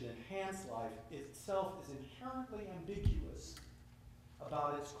that we should enhance life itself is inherently ambiguous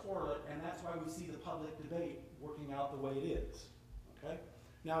about its correlate, and that's why we see the public debate working out the way it is. Okay?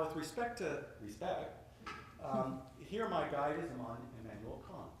 Now, with respect to respect, here my guide is Immanuel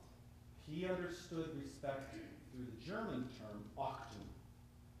Kant. He understood respect through the German term Achtung,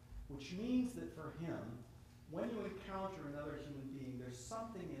 which means that for him, when you encounter another human being, there's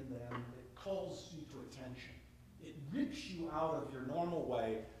something in them that calls you to attention. It rips you out of your normal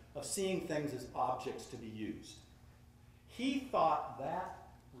way of seeing things as objects to be used. He thought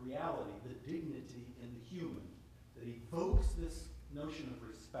that reality, the dignity in the human, that evokes this notion of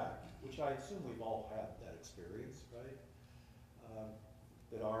respect, which I assume we've all had that experience, right?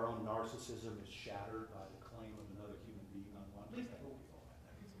 That our own narcissism is shattered by the claim of another human being on one. At least I hope we've all had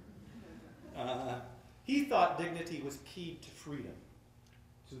that experience. He thought dignity was keyed to freedom,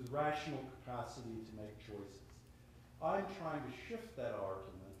 to the rational capacity to make choices. I'm trying to shift that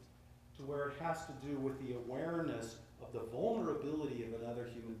argument to where it has to do with the awareness of the vulnerability of another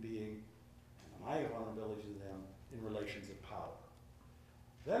human being and my vulnerability to them in relations of power.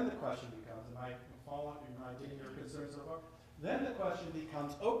 Then the question becomes, am I getting your concerns so far? Then the question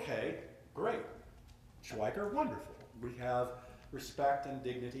becomes, okay, great, Schweiker, wonderful. We have respect and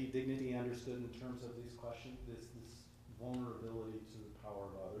dignity understood in terms of these questions, this vulnerability to the power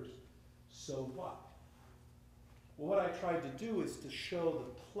of others. So what? Well, what I tried to do is to show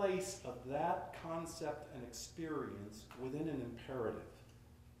the place of that concept and experience within an imperative.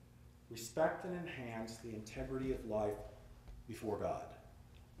 Respect and enhance the integrity of life before God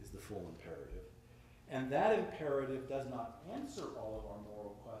is the full imperative. And that imperative does not answer all of our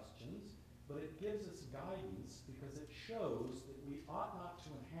moral questions, but it gives us guidance because it shows that we ought not to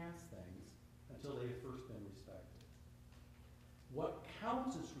enhance things until they have first been respected. What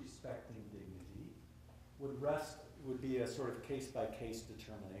counts as respecting dignity would be a sort of case-by-case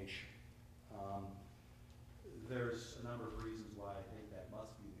determination. There's a number of reasons why I think that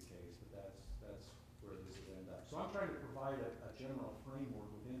must be the case, but that's where this would end up. So I'm trying to provide a general framework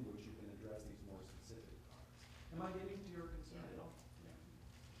within which you can address these more specific topics. Am I getting to your concern at all? Yeah.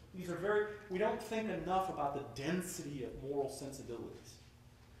 These are we don't think enough about the density of moral sensibilities.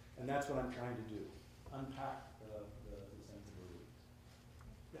 And that's what I'm trying to do, unpack the sensibilities.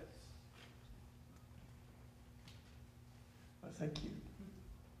 Yes? Thank you.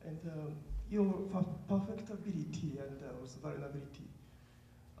 And your perfectibility and also vulnerability,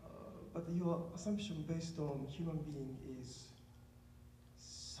 but your assumption based on human being is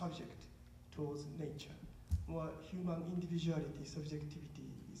subject towards nature. More human individuality,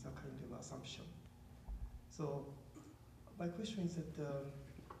 subjectivity is a kind of assumption. So my question is that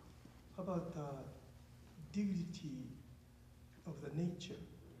how about dignity of the nature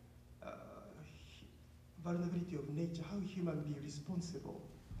vulnerability of nature, how human be responsible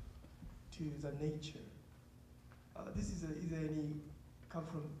to the nature. This is any come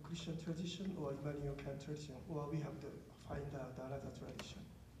from Christian tradition or Immanuel Kant tradition, or we have to find out another tradition.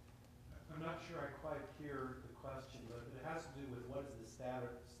 I'm not sure I quite hear the question, but it has to do with what is the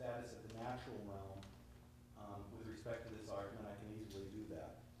status of the natural realm with respect to this argument. I can easily do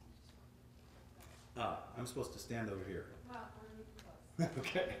that. I'm supposed to stand over here. Well, we're really close.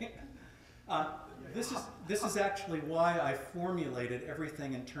 Okay. This is actually why I formulated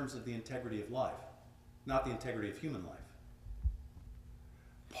everything in terms of the integrity of life, not the integrity of human life.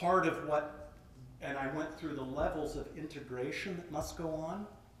 Part of what, and I went through the levels of integration that must go on,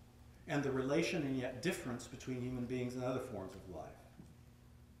 and the relation and yet difference between human beings and other forms of life.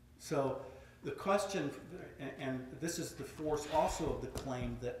 So the question, and this is the force also of the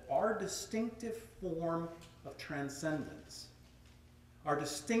claim, that our distinctive form of transcendence, our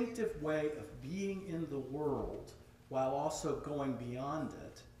distinctive way of being in the world while also going beyond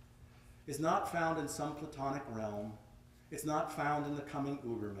it, is not found in some Platonic realm. It's not found in the coming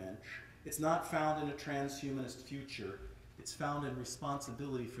Übermensch. It's not found in a transhumanist future. It's found in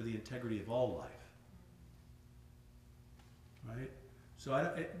responsibility for the integrity of all life. Right?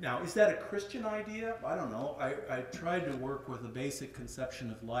 So now, is that a Christian idea? I don't know. I tried to work with a basic conception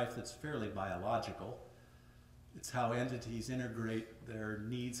of life that's fairly biological. It's how entities integrate their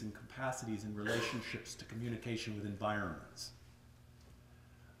needs and capacities in relationships to communication with environments.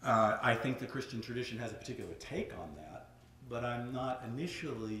 I think the Christian tradition has a particular take on that, but I'm not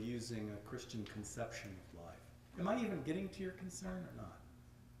initially using a Christian conception of life. Am I even getting to your concern or not?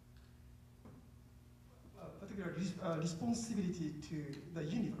 Particularly responsibility to the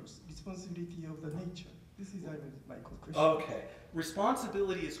universe, responsibility of the nature. This is my question. Okay.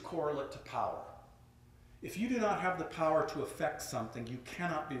 Responsibility is correlate to power. If you do not have the power to affect something, you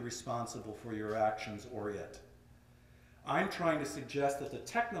cannot be responsible for your actions or it. I'm trying to suggest that the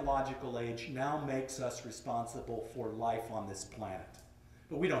technological age now makes us responsible for life on this planet.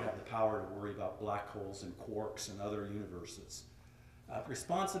 But we don't have the power to worry about black holes and quarks and other universes.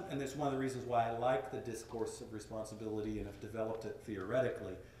 And that's one of the reasons why I like the discourse of responsibility and have developed it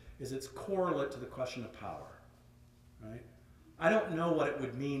theoretically, is it's correlate to the question of power, right? I don't know what it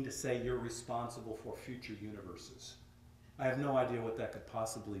would mean to say you're responsible for future universes. I have no idea what that could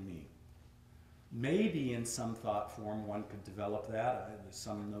possibly mean. Maybe in some thought form one could develop that. There's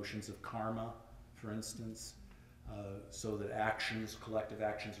some notions of karma, for instance, so that actions, collective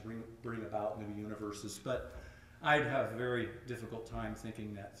actions, bring about new universes. But I'd have a very difficult time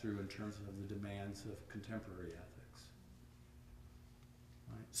thinking that through in terms of the demands of contemporary ethics.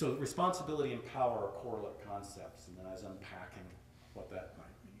 Right? So responsibility and power are correlate concepts, and then I was unpacking what that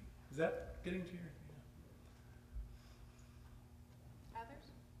might mean. Is that getting to your...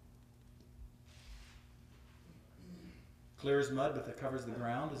 Others? Clear as mud, but that covers the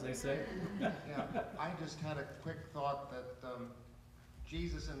ground, as they say? Yeah, I just had a quick thought that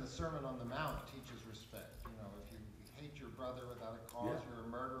Jesus in the Sermon on the Mount teaches respect. You know, if you hate your brother without a cause, Yeah. you're a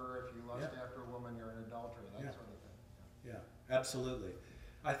murderer. If you lust Yeah. after a woman, you're an adulterer, that Yeah. sort of thing. Yeah, absolutely.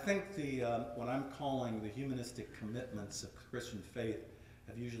 I think the what I'm calling the humanistic commitments of Christian faith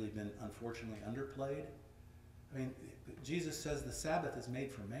have usually been unfortunately underplayed. I mean, Jesus says the Sabbath is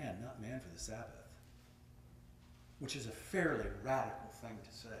made for man, not man for the Sabbath, which is a fairly radical thing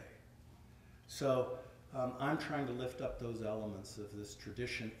to say. So I'm trying to lift up those elements of this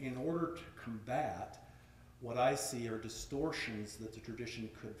tradition in order to combat what I see are distortions that the tradition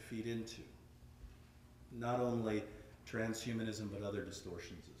could feed into. Not only transhumanism, but other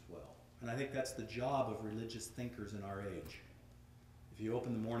distortions as well. And I think that's the job of religious thinkers in our age. If you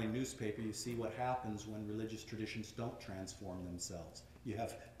open the morning newspaper, you see what happens when religious traditions don't transform themselves. You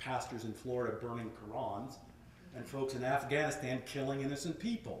have pastors in Florida burning Qurans, and folks in Afghanistan killing innocent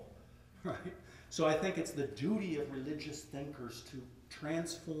people, right? So I think it's the duty of religious thinkers to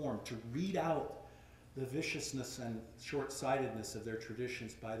transform, to read out the viciousness and short-sightedness of their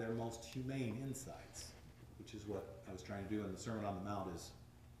traditions by their most humane insights, which is what I was trying to do, and the Sermon on the Mount is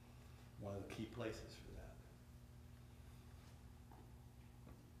one of the key places for that.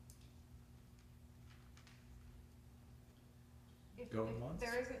 If once.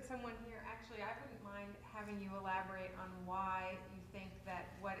 there isn't someone here, actually, I wouldn't mind having you elaborate on why you think that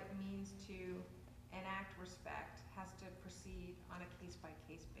what it means to enact respect has to proceed on a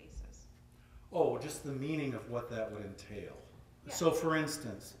case-by-case basis. Oh, just the meaning of what that would entail. Yeah. So, for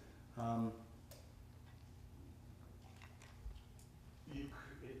instance,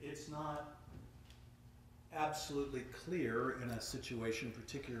 it's not absolutely clear in a situation,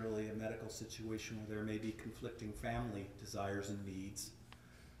 particularly a medical situation where there may be conflicting family desires and needs,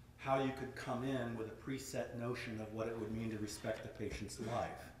 how you could come in with a preset notion of what it would mean to respect the patient's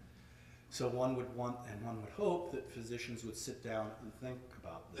life. So one would want, and one would hope, that physicians would sit down and think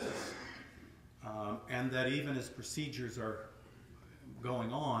about this. And that even as procedures are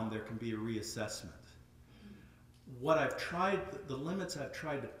going on, there can be a reassessment. What I've tried, the limits I've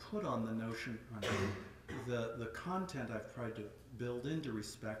tried to put on the notion, on the content I've tried to build into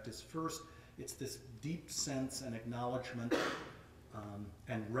respect is, first, it's this deep sense and acknowledgement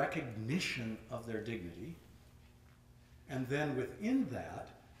and recognition of their dignity. And then within that,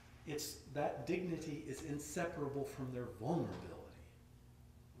 it's that dignity is inseparable from their vulnerability.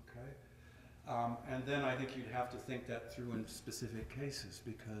 Okay? And then I think you'd have to think that through in specific cases,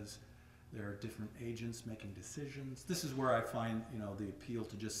 because there are different agents making decisions. This is where I find, you know, the appeal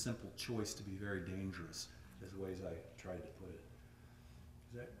to just simple choice to be very dangerous, as ways I tried to put it.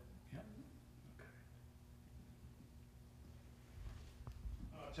 Is that, yeah? Okay.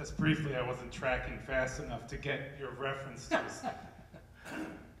 Just briefly, I wasn't tracking fast enough to get your reference to this.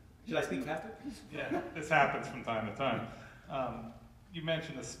 Should I speak faster? Yeah, this happens from time to time. You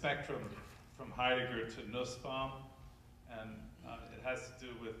mentioned a spectrum from Heidegger to Nussbaum, and it has to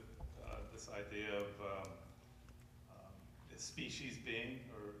do with this idea of a species being,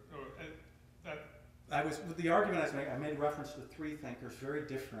 or that. With the argument I was making, I made reference to three thinkers, very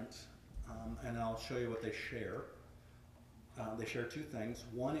different, and I'll show you what they share. They share two things.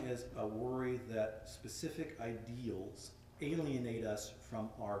 One is a worry that specific ideals alienate us from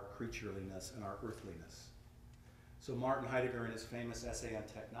our creatureliness and our earthliness. So Martin Heidegger, in his famous essay on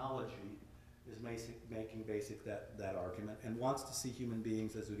technology, is making basic that argument, and wants to see human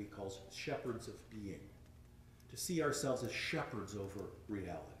beings as what he calls shepherds of being, to see ourselves as shepherds over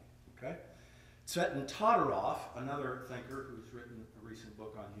reality. Okay? Tsvetan Todorov, another thinker who's written a recent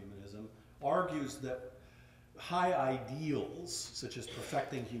book on humanism, argues that high ideals, such as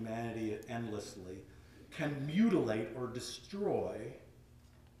perfecting humanity endlessly, can mutilate or destroy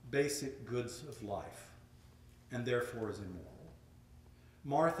basic goods of life, and therefore is immoral.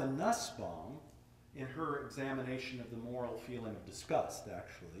 Martha Nussbaum, in her examination of the moral feeling of disgust,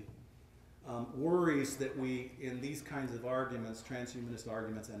 actually, worries that we, in these kinds of arguments, transhumanist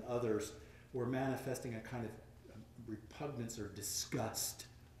arguments and others, we're manifesting a kind of repugnance or disgust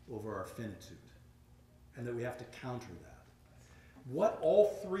over our finitude, and that we have to counter that. What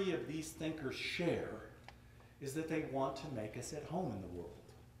all three of these thinkers share is that they want to make us at home in the world.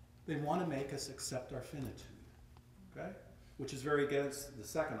 They want to make us accept our finitude, okay? Which is very against the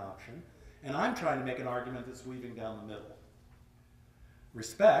second option. And I'm trying to make an argument that's weaving down the middle.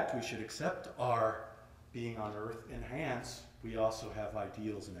 Respect, we should accept our being on earth. Enhance, we also have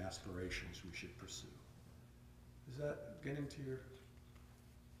ideals and aspirations we should pursue. Is that getting to your...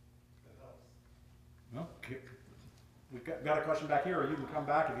 No? Okay. We've got a question back here, or you can come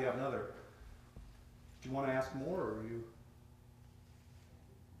back if you have another. Do you want to ask more, or are you...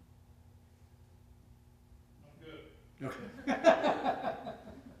 I'm good. Okay.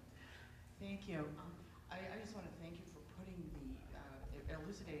 Thank you. I just want to thank you for putting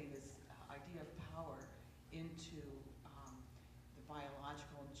elucidating this idea of power into the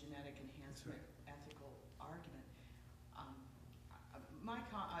biological and genetic enhancement ethical argument. I'm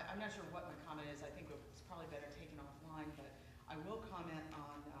not sure what my comment is. I think it's probably better taken offline, but I will comment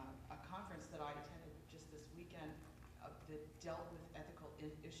on a conference that I attended just this weekend that dealt with ethical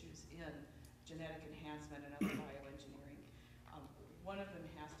issues in genetic enhancement and other bioengineering. One of them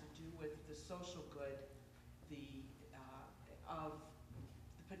has to do with the social good, of the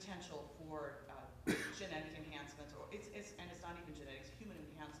potential for genetic enhancements, or and it's not even genetics, human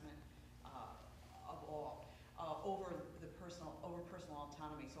enhancement of all over personal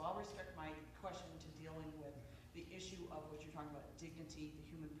autonomy. So I'll restrict my question to dealing with the issue of what you're talking about, dignity, the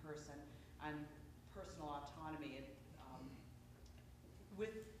human person, and personal autonomy, and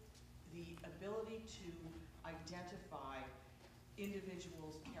with the ability to identify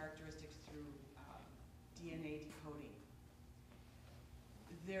individuals' characteristics through DNA decoding.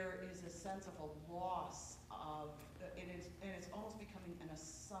 There is a sense of a loss of, and it's almost becoming an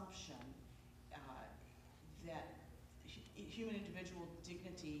assumption that human individual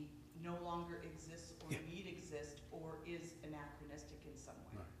dignity no longer exists or need exist or is anachronistic in some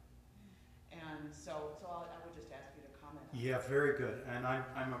way. Right. And so I would just ask you to comment on that. Very good. And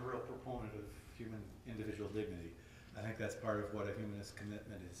I'm a real proponent of human individual dignity. I think that's part of what a humanist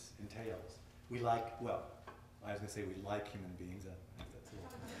commitment entails. We like, well, I was going to say we like human beings. I think that's a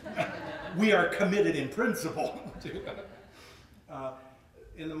little we are committed in principle to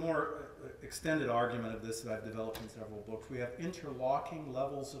in the more extended argument of this that I've developed in several books, we have interlocking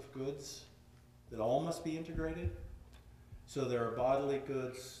levels of goods that all must be integrated. So there are bodily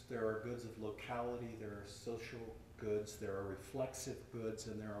goods, there are goods of locality, there are social goods, there are reflexive goods,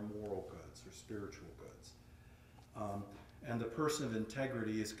 and there are moral goods or spiritual goods. And the person of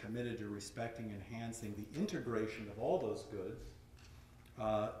integrity is committed to respecting and enhancing the integration of all those goods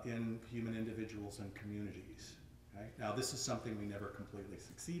in human individuals and communities. Okay? Now, this is something we never completely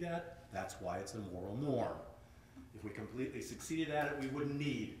succeed at. That's why it's a moral norm. If we completely succeeded at it, we wouldn't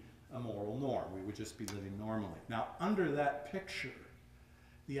need a moral norm. We would just be living normally. Now, under that picture,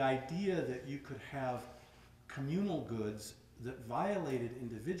 the idea that you could have communal goods that violated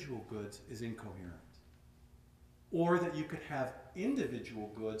individual goods is incoherent. Or that you could have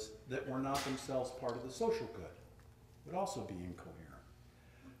individual goods that were not themselves part of the social good would also be incoherent.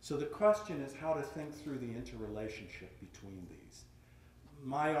 So the question is how to think through the interrelationship between these.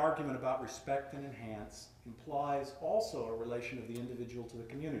 My argument about respect and enhance implies also a relation of the individual to the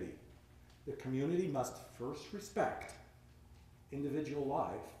community. The community must first respect individual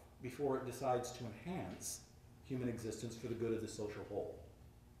life before it decides to enhance human existence for the good of the social whole.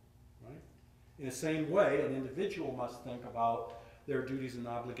 Right? In the same way, an individual must think about their duties and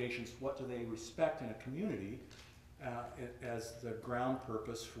obligations. What do they respect in a community as the ground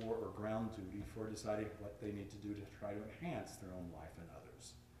purpose for, or ground duty for, deciding what they need to do to try to enhance their own life and others.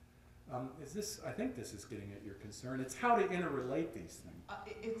 I think this is getting at your concern. It's how to interrelate these things.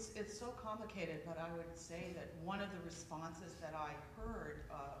 It's so complicated, but I would say that one of the responses that I heard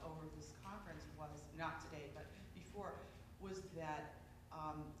over this conference was, not today, but before, was that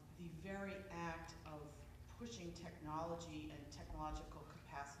the very act of pushing technology and technological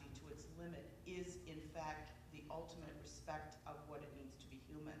capacity to its limit is, in fact, the ultimate respect of what it means to be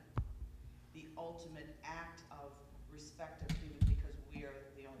human. The ultimate act of respect of humans, because we are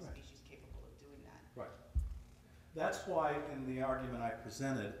the only Right. species capable of doing that. Right. That's why in the argument I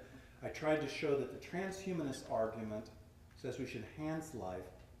presented, I tried to show that the transhumanist argument says we should enhance life,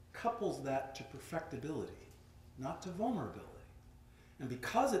 couples that to perfectibility, not to vulnerability. And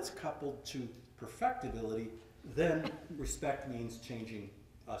because it's coupled to perfectibility, then respect means changing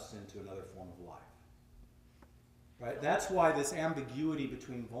us into another form of life. Right? That's why this ambiguity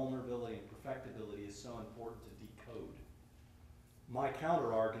between vulnerability and perfectibility is so important to decode. My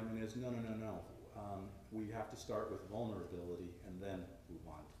counter argument is no. We have to start with vulnerability and